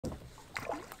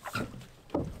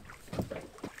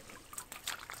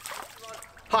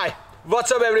Hi,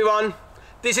 what's up everyone?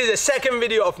 This is the second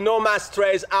video of Nomad's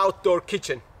Trays Outdoor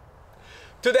Kitchen.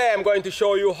 Today I'm going to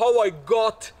show you how I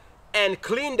got and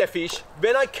clean the fish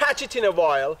when I catch it in a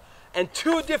while, and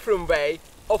two different ways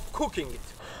of cooking it.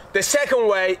 The second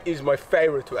way is my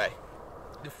favorite way.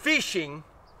 The fishing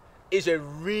is a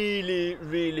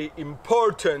really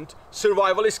important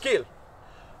survival skill.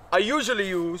 I usually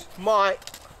use my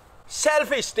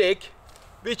selfie stick,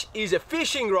 which is a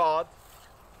fishing rod.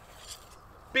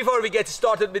 Before we get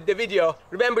started with the video,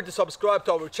 remember to subscribe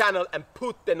to our channel and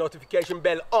put the notification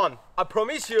bell on. I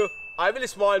promise you, I will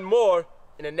smile more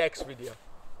in the next video.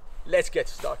 Let's get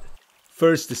started.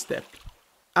 First step.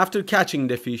 After catching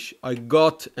the fish, I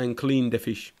got and cleaned the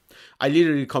fish. I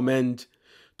really recommend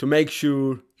to make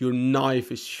sure your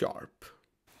knife is sharp.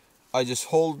 I just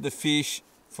hold the fish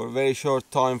for a very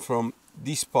short time from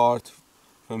this part,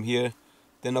 from here.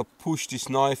 Then I push this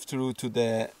knife through to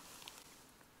the...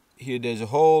 Here there's a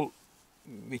hole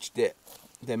which they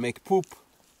make poop.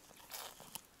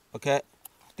 Okay,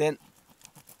 then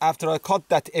after I cut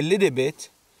that a little bit,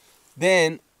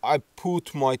 then I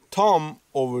put my thumb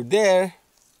over there.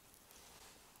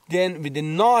 Then with the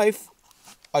knife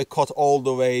I cut all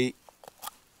the way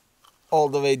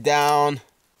down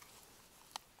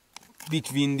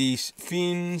between these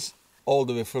fins, all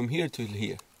the way from here to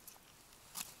here.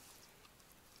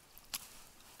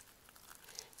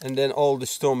 And then all the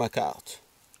stomach out.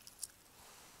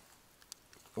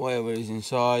 Whatever is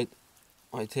inside,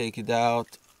 I take it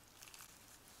out.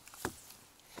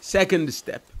 Second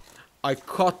step. I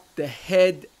cut the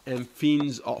head and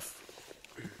fins off.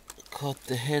 Cut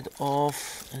the head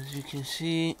off, as you can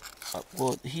see. I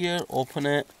go here, open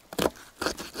it.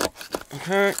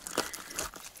 Okay.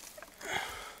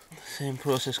 Same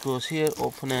process goes here,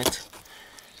 open it,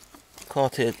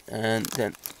 cut it, and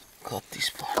then cut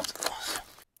this part.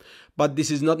 But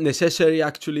this is not necessary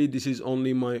actually. This is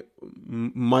only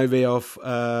my way of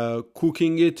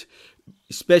cooking it,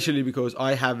 especially because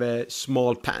I have a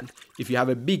small pan. If you have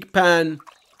a big pan,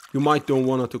 you might don't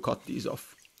want to cut these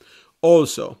off.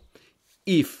 Also,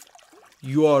 if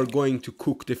you are going to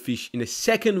cook the fish in a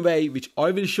second way, which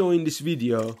I will show in this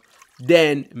video,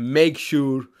 then make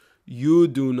sure you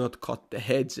do not cut the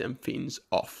heads and fins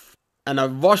off. And I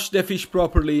wash the fish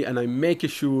properly and I make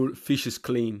sure fish is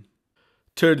clean.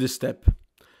 Third step,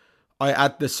 I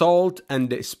add the salt and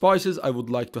the spices I would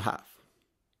like to have.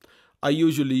 I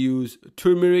usually use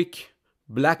turmeric,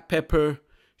 black pepper,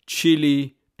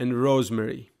 chili and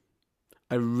rosemary.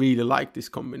 I really like this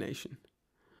combination.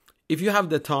 If you have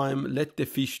the time, let the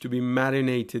fish to be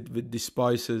marinated with the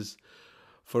spices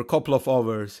for a couple of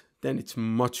hours, then it's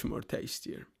much more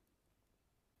tastier.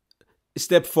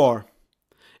 Step 4.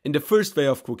 In the first way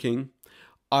of cooking,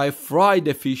 I fry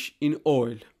the fish in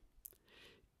oil.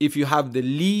 If you have the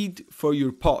lid for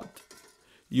your pot,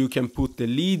 you can put the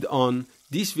lid on.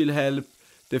 This will help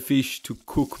the fish to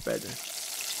cook better.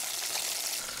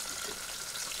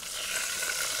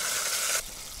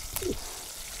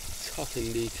 It's hot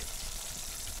indeed.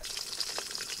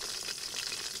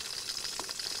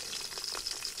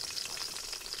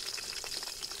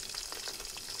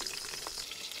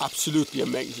 Absolutely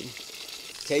amazing.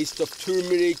 Taste of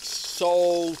turmeric,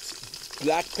 salt,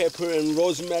 black pepper and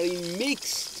rosemary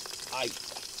mixed.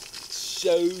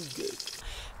 So good.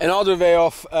 Another way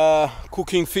of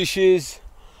cooking fish is,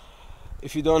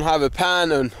 if you don't have a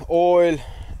pan and oil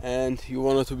and you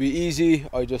want it to be easy,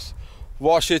 I just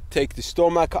wash it, take the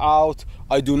stomach out.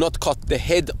 I do not cut the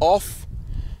head off,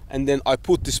 and then I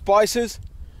put the spices.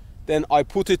 Then I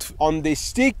put it on the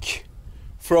stick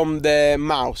from the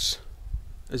mouth,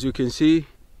 as you can see.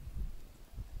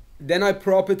 Then I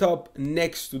prop it up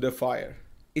next to the fire.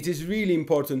 It is really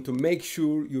important to make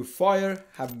sure your fire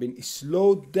have been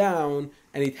slowed down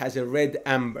and it has a red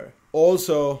amber.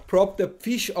 Also, prop the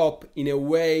fish up in a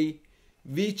way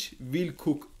which will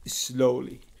cook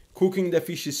slowly. Cooking the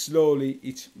fish slowly,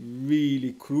 it's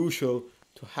really crucial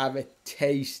to have a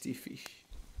tasty fish.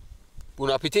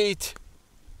 Bon appetit!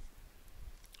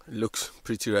 Looks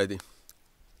pretty ready.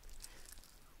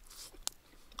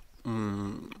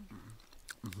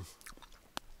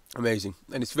 Amazing,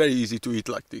 and it's very easy to eat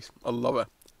like this. I love it.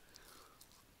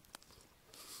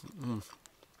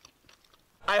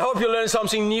 I hope you learned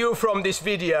something new from this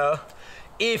video.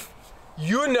 If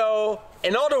you know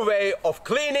another way of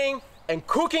cleaning and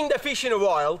cooking the fish in the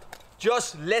wild,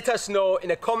 just let us know in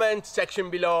the comment section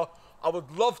below. I would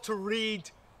love to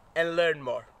read and learn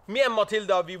more. Me and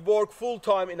Matilda, we work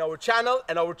full-time in our channel,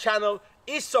 and our channel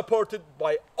is supported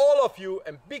by all of you,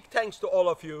 and big thanks to all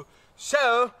of you.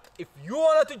 So if you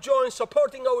wanted to join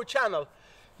supporting our channel,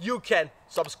 you can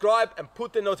subscribe and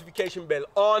put the notification bell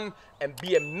on and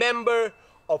be a member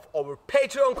of our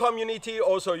Patreon community.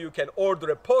 Also, you can order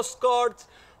a postcard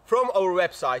from our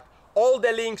website. All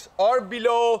the links are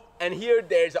below, and here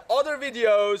there's other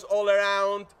videos all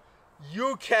around.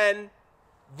 You can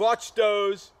watch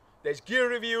those. There's gear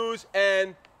reviews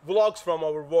and vlogs from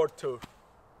our world tour.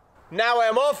 Now I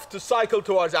am off to cycle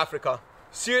towards Africa.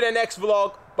 See you in the next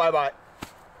vlog. Bye bye.